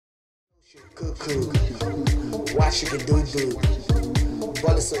Watch you do.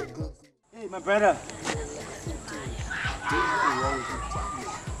 Bullet so good. Hey, my brother.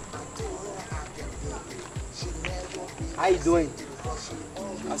 How you doing?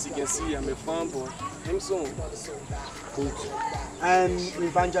 As you can see, I'm a farm boy. I'm soon. Good. I'm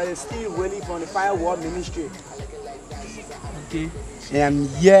Evangelist Steve Willie from the Firewall Ministry. Okay. And I'm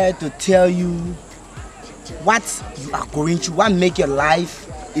here to tell you what you are going through, what make your life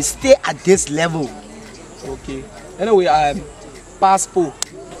is stay at this level. Okay. Anyway, I'm passport.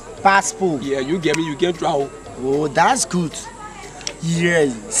 Passport. Yeah, you get me, you can travel. Oh, that's good. Yeah.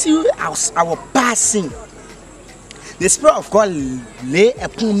 See, our passing. The Spirit of God lay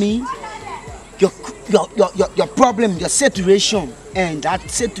upon me your problem, your situation, and that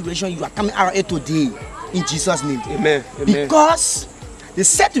situation you are coming out of today in Jesus' name. Amen. Amen. Because the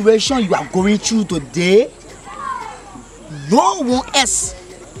situation you are going through today, no one else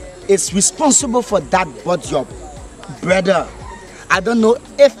is responsible for that but your brother. I don't know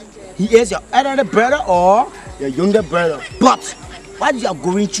if he is your elder brother or your younger brother, but what you are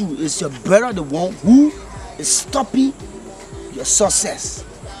going through is your brother, the one who is stopping your success.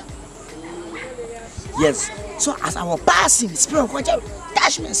 Yes. So as I was passing, the Spirit of God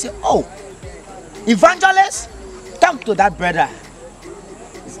touched me and said, "Oh, Evangelist, talk to that brother.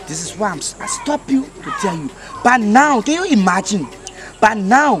 This is why I stop you to tell you. But now, can you imagine? But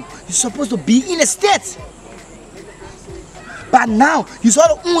now you're supposed to be in a state. But now you're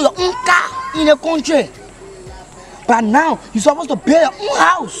supposed to own your own car in a country. But now you're supposed to build your own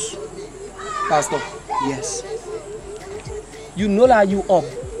house." Pastor, Yes. you know that you are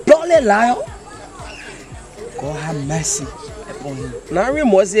bloody liar. God have mercy upon you. Now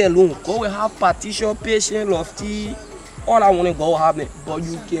remember say alone. God will have partition, patience, lofty. All I want to God have it. But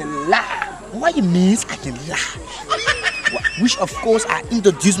you can lie. What it means, I can lie. Which of course I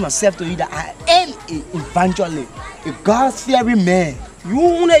introduce myself to you that I am an evangelist, a God-fearing man. You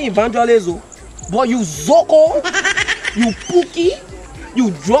want an evangelist, but you zoko, you pookie,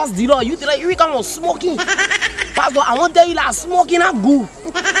 you drugs dealer, you tell you come on smoking. Pastor, I want to tell you that smoking not good.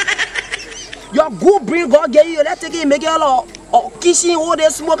 Your good bring God get you, let's take it, make it all kitchen, all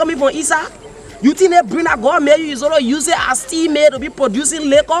this smoke coming from Isa. You think they bring that God made you is all use it as steam made to be producing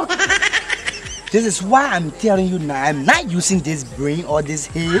liquor? This is why I'm telling you now, I'm not using this brain or this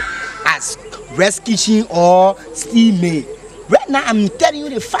hair as rest kitchen or steam made. Right now, I'm telling you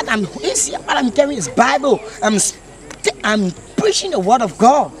the fact what I'm telling you is Bible. I'm preaching the word of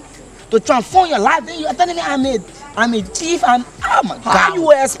God to transform your life. Then you are telling me I'm a thief. Oh my God. How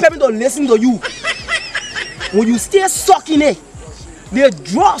you expect me to listen to you? When you stay sucking it, the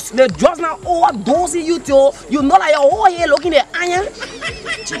drugs now overdosing you till you know like your whole head looking at iron.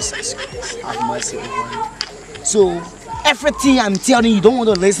 Jesus Christ, have mercy over you. So everything I'm telling you, don't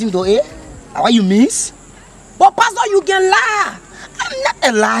want to listen to it. What you miss? But Pastor, you can lie. I'm not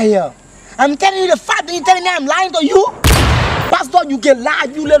a liar. I'm telling you the fact that you're telling me I'm lying to you. Pastor, you can lie.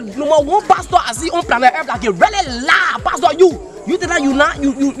 You the number one pastor I see on planet Earth that can really lie. Pastor, you think that you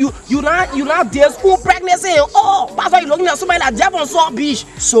not there's school pregnancy. Oh, Pastor, you looking at somebody like Jeff on South Beach.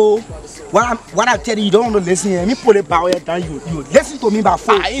 So what I'm telling you, you don't want to listen. Let me pull it power down. You listen to me by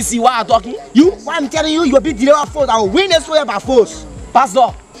force. I see why I'm talking. You, what I'm telling you, you'll be delayed by force. I will win this way by force.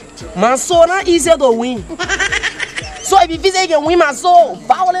 Pastor, my soul not easy to win. So if you say you can win my soul,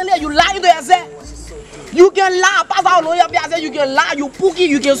 violently, you lying to yourself. You can lie, Pastor. I know you can lie, you pookie,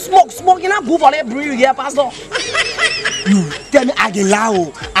 you can smoke. Smoking not good for that breathe here, Pastor. You tell me I can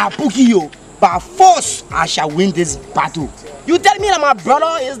lie, I pookie you. By force, I shall win this battle. You tell me that my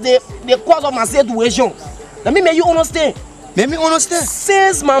brother is the cause of my situation. Let me make you understand. Let me understand.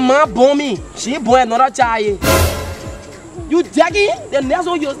 Since my mom born me, she born another child. You tagging the next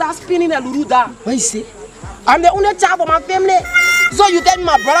one you start spinning the lulu down. What you say? I'm the only child for my family. So you tell me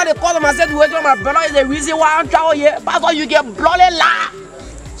my brother the cause of my situation, my brother is the reason why I'm traveling here. Pastor, you get bloody lie.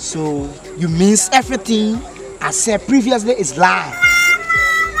 So you means everything I said previously is lie.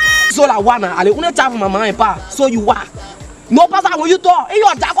 So like one, I'm the only child for my mom and pa. So you what? No, Pastor, when you talk, you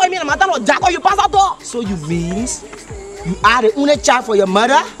are Jaco, me and my dad, Jaco, you Pastor talk. So you means you are the only child for your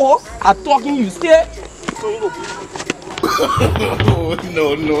mother? Oh, I'm talking, you stay.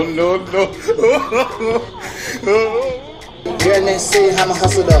 No. Girl didn't say I'm a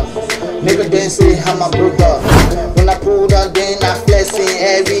hustler. Nigga didn't say I'm a broker. When I pulled up, then I flexing.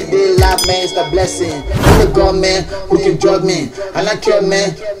 Every day life, man, it's the blessing. I'm the God, man, who can drug me. And I care,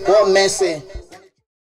 man, God, man, say.